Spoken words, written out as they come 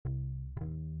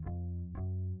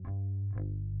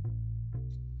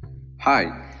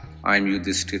Hi, I'm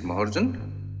Youdhisthir Maharjan.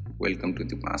 Welcome to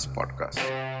the Mass Podcast.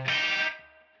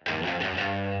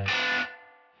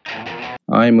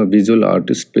 I'm a visual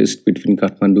artist based between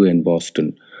Kathmandu and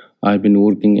Boston. I've been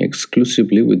working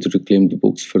exclusively with reclaimed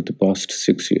books for the past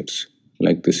 6 years.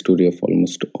 Like the story of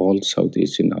almost all South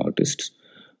Asian artists,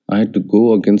 I had to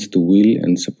go against the will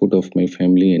and support of my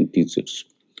family and teachers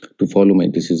to follow my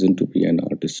decision to be an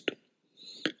artist.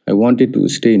 I wanted to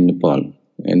stay in Nepal,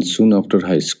 and soon after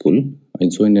high school, I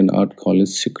joined an art college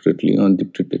secretly on the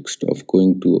pretext of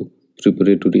going to a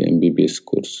preparatory MBBS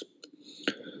course.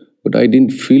 But I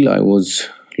didn't feel I was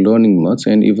learning much,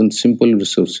 and even simple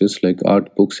resources like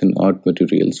art books and art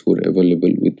materials were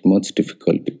available with much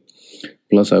difficulty.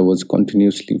 Plus, I was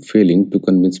continuously failing to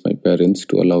convince my parents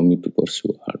to allow me to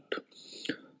pursue art.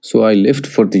 So I left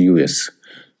for the US,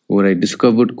 where I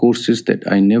discovered courses that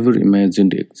I never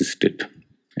imagined existed.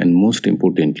 And most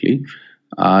importantly,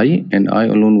 I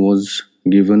alone was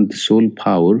given the sole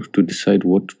power to decide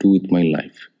what to do with my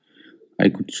life. I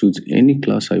could choose any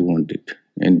class I wanted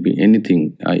and be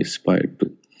anything I aspired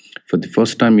to. For the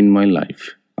first time in my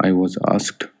life, I was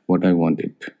asked what I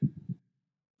wanted.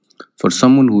 For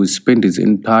someone who spent his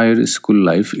entire school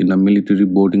life in a military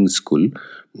boarding school,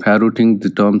 parroting the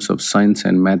terms of science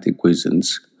and math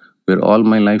equations, where all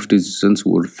my life decisions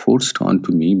were forced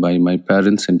onto me by my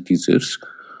parents and teachers,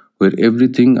 where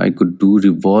everything I could do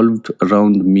revolved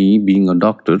around me being a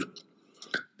doctor,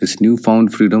 this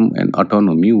newfound freedom and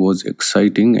autonomy was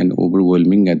exciting and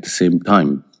overwhelming at the same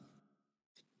time.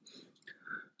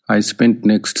 I spent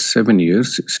next 7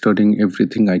 years studying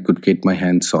everything I could get my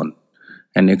hands on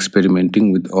and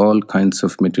experimenting with all kinds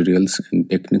of materials and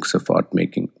techniques of art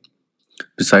making.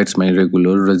 Besides my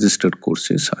regular registered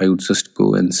courses, I would just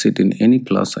go and sit in any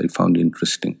class I found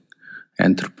interesting.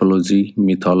 Anthropology,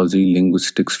 mythology,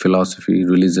 linguistics, philosophy,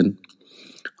 religion.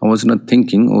 I was not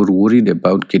thinking or worried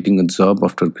about getting a job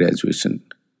after graduation.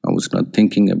 I was not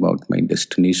thinking about my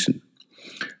destination.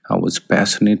 I was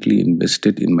passionately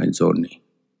invested in my journey,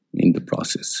 in the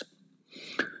process.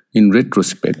 In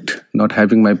retrospect, not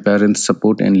having my parents'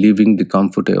 support and leaving the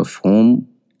comfort of home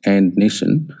and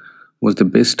nation was the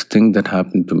best thing that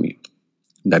happened to me.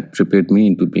 That prepared me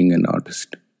into being an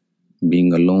artist.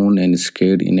 Being alone and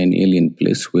scared in an alien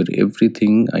place where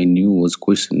everything I knew was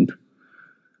questioned,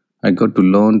 I got to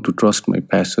learn to trust my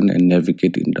passion and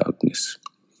navigate in darkness.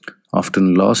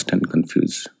 Often lost and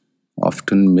confused,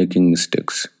 often making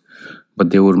mistakes.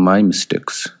 But they were my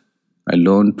mistakes. I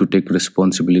learned to take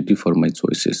responsibility for my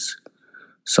choices.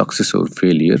 Success or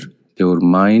failure, they were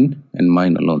mine and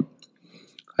mine alone.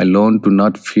 I learned to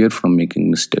not fear from making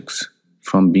mistakes,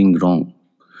 from being wrong.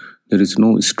 There is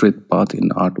no straight path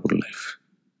in art or life.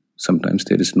 Sometimes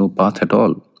there is no path at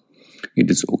all. It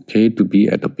is okay to be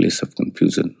at a place of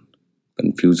confusion.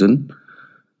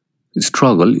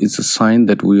 Struggle is a sign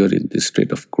that we are in this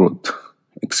state of growth,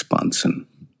 expansion.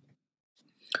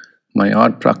 My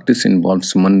art practice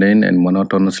involves mundane and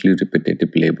monotonously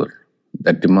repetitive labor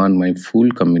that demand my full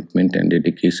commitment and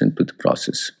dedication to the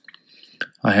process.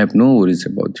 I have no worries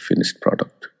about the finished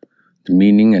product. The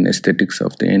meaning and aesthetics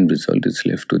of the end result is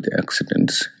left to the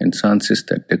accidents and chances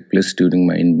that take place during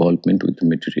my involvement with the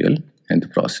material and the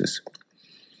process.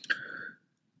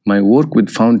 My work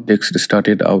with found text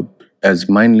started out as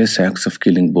mindless acts of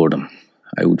killing boredom.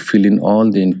 I would fill in all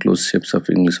the enclosed shapes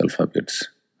of English alphabets,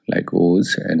 like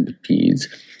O's and P's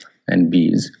and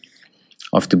B's,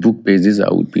 of the book pages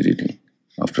I would be reading.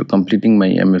 After completing my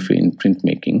M.F.A in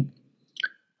printmaking,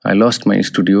 I lost my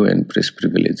studio and press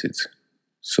privileges.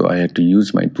 So I had to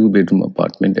use my 2-bedroom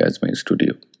apartment as my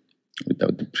studio.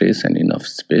 Without the press and enough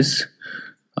space,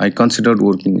 I considered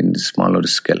working in the smaller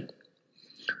scale,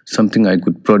 something I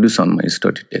could produce on my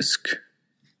study desk.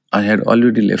 I had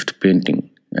already left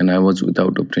painting, and I was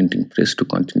without a printing press to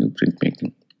continue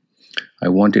printmaking. I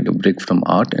wanted a break from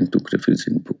art and took refuge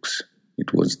in books.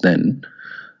 It was then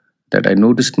that I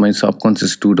noticed my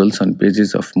subconscious doodles on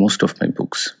pages of most of my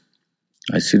books.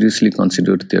 I seriously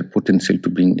considered their potential to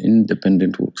being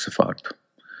independent works of art.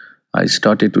 I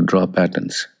started to draw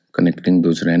patterns, connecting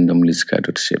those randomly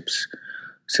scattered shapes.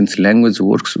 Since language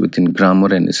works within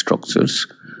grammar and structures,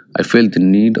 I felt the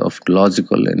need of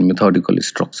logical and methodical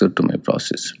structure to my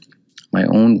process, my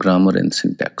own grammar and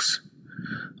syntax.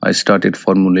 I started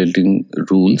formulating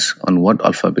rules on what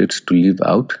alphabets to leave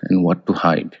out and what to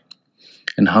hide,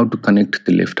 and how to connect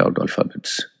the left out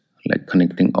alphabets, like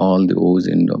connecting all the O's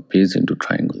in a page into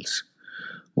triangles,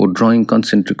 or drawing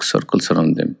concentric circles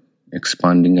around them,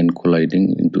 expanding and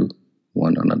colliding into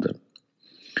one another,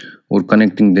 or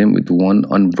connecting them with one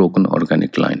unbroken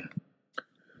organic line.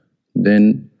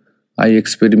 Then I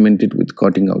experimented with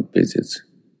cutting out pages,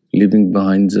 leaving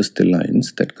behind just the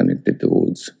lines that connected the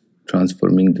words,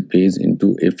 transforming the page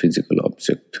into a physical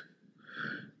object.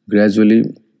 Gradually,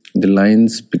 the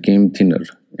lines became thinner,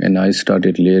 and I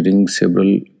started layering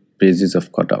several pages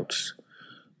of cutouts,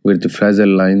 where the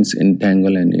fragile lines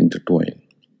entangle and intertwine,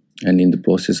 and in the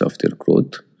process of their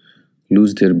growth,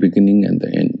 lose their beginning and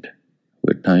the end,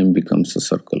 where time becomes a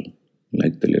circle,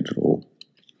 like the letter O.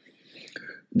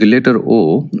 The letter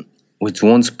O, which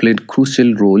once played a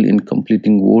crucial role in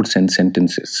completing words and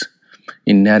sentences,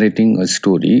 in narrating a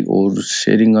story or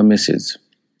sharing a message,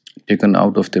 taken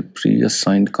out of their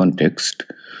pre-assigned context,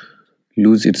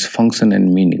 lose its function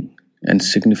and meaning, and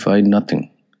signify nothing,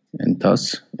 and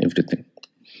thus everything.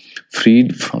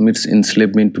 Freed from its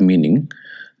enslavement to meaning,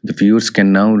 the viewers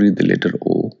can now read the letter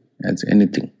O as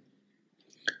anything.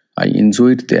 I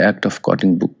enjoyed the act of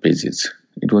cutting book pages.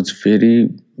 It was very,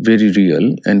 very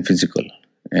real and physical,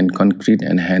 and concrete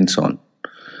and hands-on.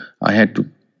 I had to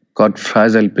cut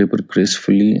fragile paper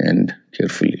gracefully and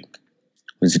carefully,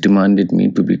 which demanded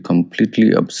me to be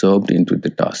completely absorbed into the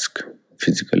task,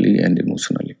 physically and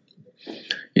emotionally.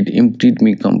 It emptied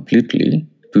me completely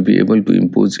to be able to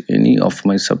impose any of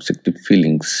my subjective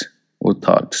feelings or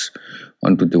thoughts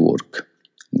onto the work.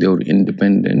 They were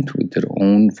independent with their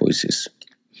own voices.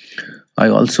 I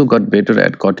also got better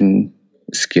at cutting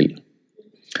skill.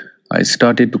 I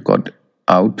started to cut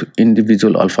out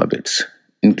individual alphabets,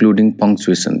 including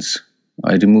punctuations.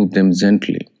 I removed them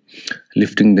gently,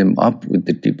 lifting them up with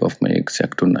the tip of my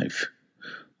X-Acto knife,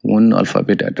 one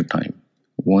alphabet at a time,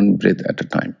 one breath at a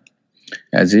time,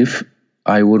 as if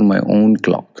I were my own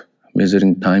clock,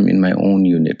 measuring time in my own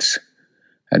units.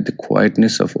 At the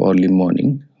quietness of early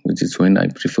morning, which is when I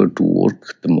prefer to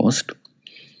work the most,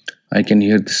 I can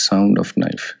hear the sound of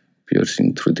knife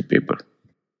piercing through the paper.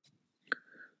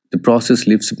 The process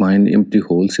leaves behind empty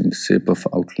holes in the shape of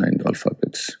outlined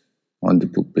alphabets on the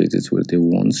book pages where they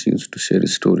once used to share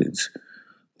stories,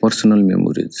 personal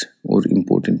memories, or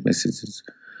important messages.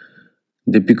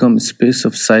 They become a space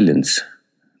of silence,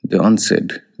 the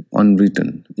unsaid,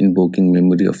 unwritten, invoking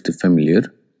memory of the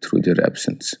familiar through their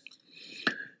absence.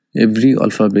 Every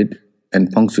alphabet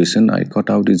and punctuation I cut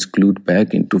out is glued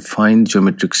back into fine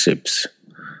geometric shapes,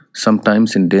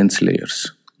 sometimes in dense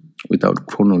layers, without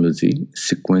chronology,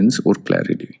 sequence, or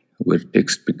clarity, where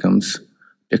text becomes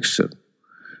texture,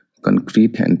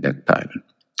 concrete and tactile.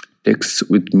 Texts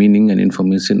with meaning and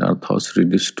information are thus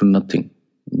reduced to nothing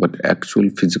but actual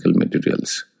physical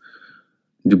materials.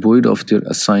 Devoid of their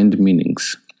assigned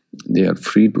meanings, they are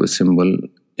free to assemble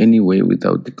any way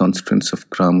without the constraints of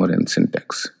grammar and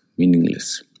syntax,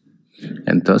 meaningless,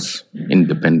 and thus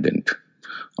independent,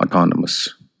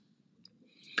 autonomous.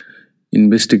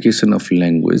 Investigation of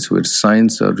language, where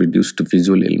signs are reduced to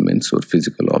visual elements or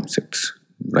physical objects,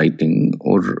 writing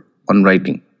or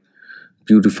unwriting,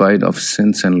 purified of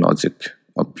sense and logic,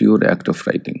 a pure act of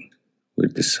writing, where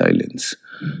the silence,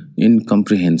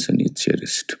 incomprehension is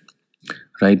cherished.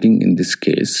 Writing in this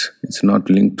case is not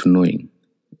linked to knowing,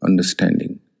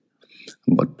 understanding,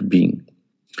 but to being,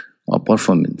 a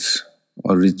performance,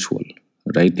 a ritual,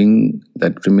 writing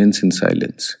that remains in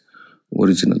silence,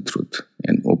 original truth,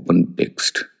 and open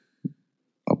text,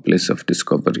 a place of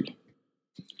discovery.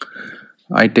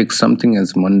 I take something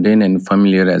as mundane and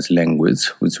familiar as language,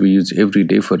 which we use every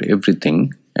day for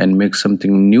everything, and make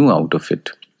something new out of it,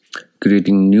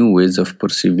 creating new ways of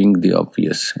perceiving the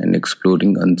obvious and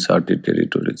exploring uncharted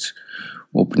territories,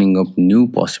 opening up new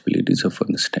possibilities of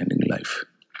understanding life.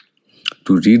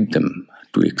 To read them,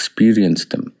 to experience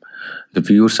them, the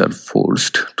viewers are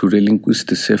forced to relinquish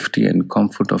the safety and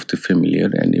comfort of the familiar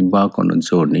and embark on a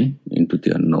journey into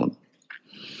the unknown.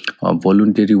 A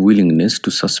voluntary willingness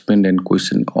to suspend and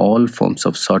question all forms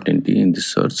of certainty in the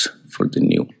search for the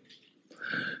new.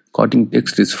 Cutting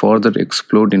text is further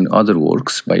explored in other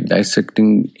works by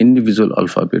dissecting individual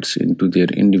alphabets into their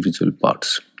individual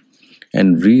parts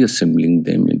and reassembling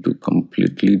them into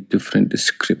completely different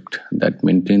script that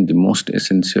maintain the most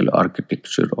essential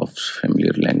architecture of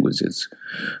familiar languages,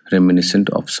 reminiscent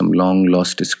of some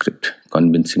long-lost script,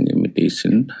 convincing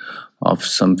imitation of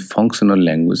some functional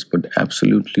language but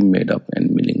absolutely made up and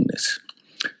meaningless.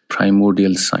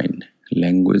 Primordial sign,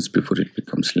 language before it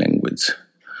becomes language.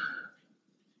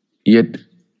 Yet,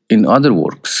 in other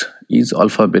works, each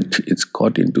alphabet is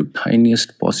cut into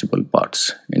tiniest possible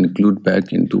parts and glued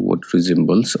back into what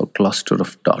resembles a cluster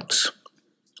of dots,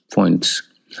 points,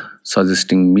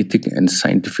 suggesting mythic and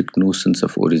scientific notions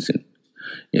of origin.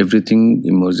 Everything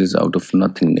emerges out of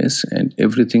nothingness and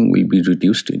everything will be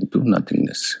reduced into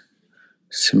nothingness.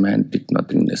 Semantic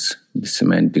nothingness, the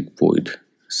semantic void,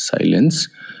 silence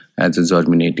as a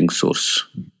germinating source.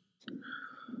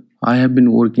 I have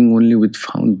been working only with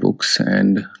found books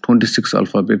and 26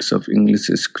 alphabets of English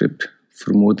script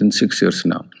for more than 6 years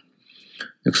now,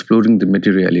 exploring the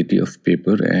materiality of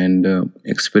paper and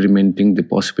experimenting the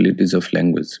possibilities of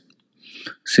language.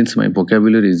 Since my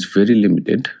vocabulary is very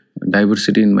limited,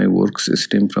 diversity in my works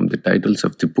stem from the titles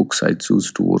of the books I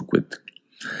choose to work with.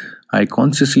 I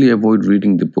consciously avoid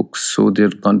reading the books so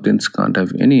their contents can't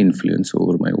have any influence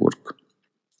over my work.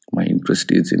 My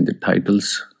interest is in the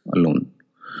titles alone,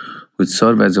 which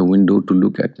serve as a window to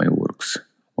look at my works,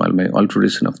 while my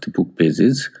alteration of the book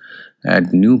pages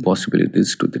add new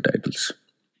possibilities to the titles.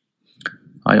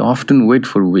 I often wait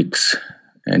for weeks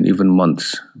and even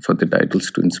months for the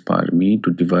titles to inspire me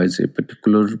to devise a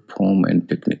particular form and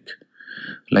technique,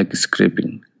 like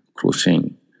scraping,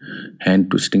 crocheting, hand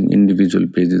twisting individual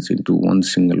pages into one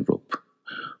single rope,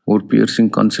 or piercing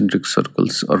concentric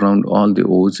circles around all the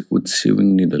O's with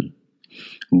sewing needle,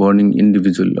 burning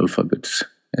individual alphabets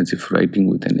as if writing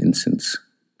with an incense,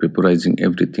 vaporizing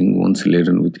everything once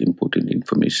laden with important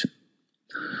information.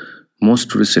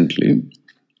 Most recently,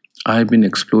 I have been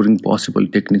exploring possible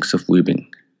techniques of weaving,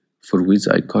 for which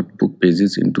I cut book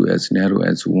pages into as narrow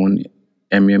as 1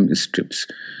 mm strips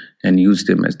and use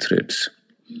them as threads.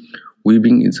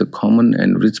 Weaving is a common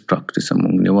and rich practice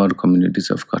among Newar communities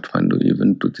of Kathmandu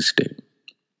even to this day.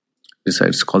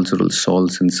 Besides cultural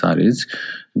shawls and saris,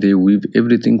 they weave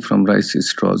everything from rice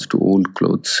straws to old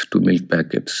clothes to milk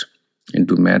packets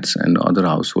into mats and other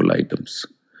household items.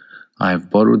 I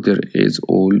have borrowed their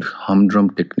age-old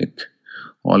humdrum technique,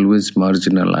 always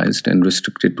marginalized and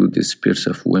restricted to the spheres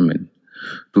of women,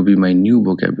 to be my new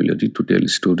vocabulary to tell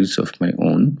stories of my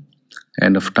own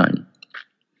and of time,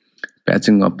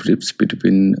 patching up rifts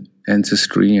between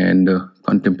ancestry and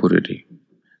contemporary,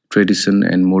 tradition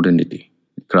and modernity,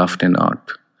 craft and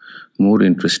art. More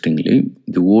interestingly,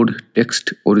 the word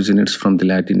text originates from the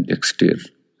Latin textere,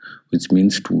 which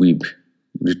means to weave.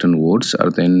 Written words are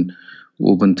then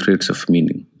woven threads of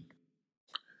meaning.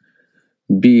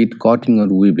 Be it cutting or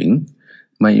weaving,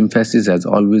 my emphasis has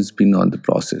always been on the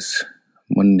process,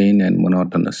 mundane and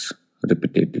monotonous,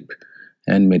 repetitive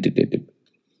and meditative.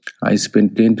 I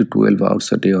spend 10 to 12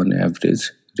 hours a day on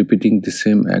average, repeating the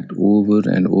same act over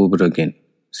and over again,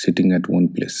 sitting at one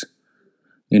place.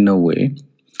 In a way,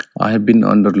 I have been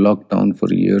under lockdown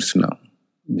for years now.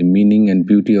 The meaning and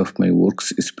beauty of my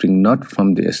works spring not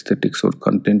from the aesthetics or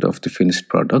content of the finished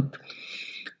product,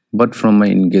 but from my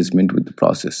engagement with the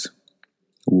process.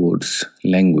 Words,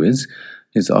 language,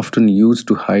 is often used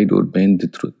to hide or bend the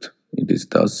truth. It is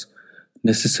thus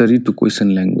necessary to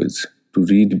question language, to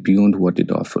read beyond what it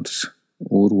offers,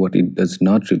 or what it does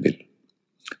not reveal.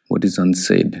 What is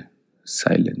unsaid?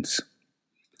 Silence.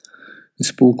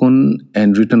 Spoken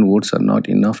and written words are not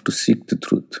enough to seek the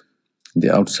truth. The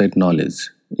outside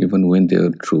knowledge, even when they are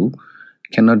true,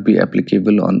 cannot be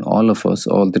applicable on all of us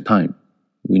all the time.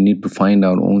 We need to find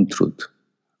our own truth,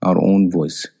 our own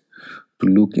voice, to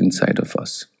look inside of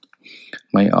us.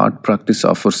 My art practice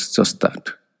offers just that,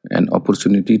 an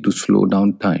opportunity to slow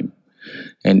down time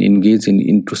and engage in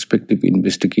introspective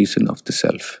investigation of the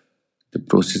self, the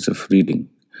process of reading,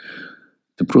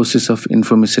 the process of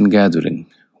information gathering,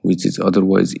 which is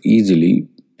otherwise easily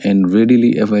and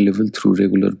readily available through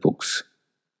regular books,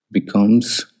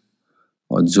 becomes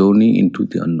a journey into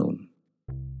the unknown.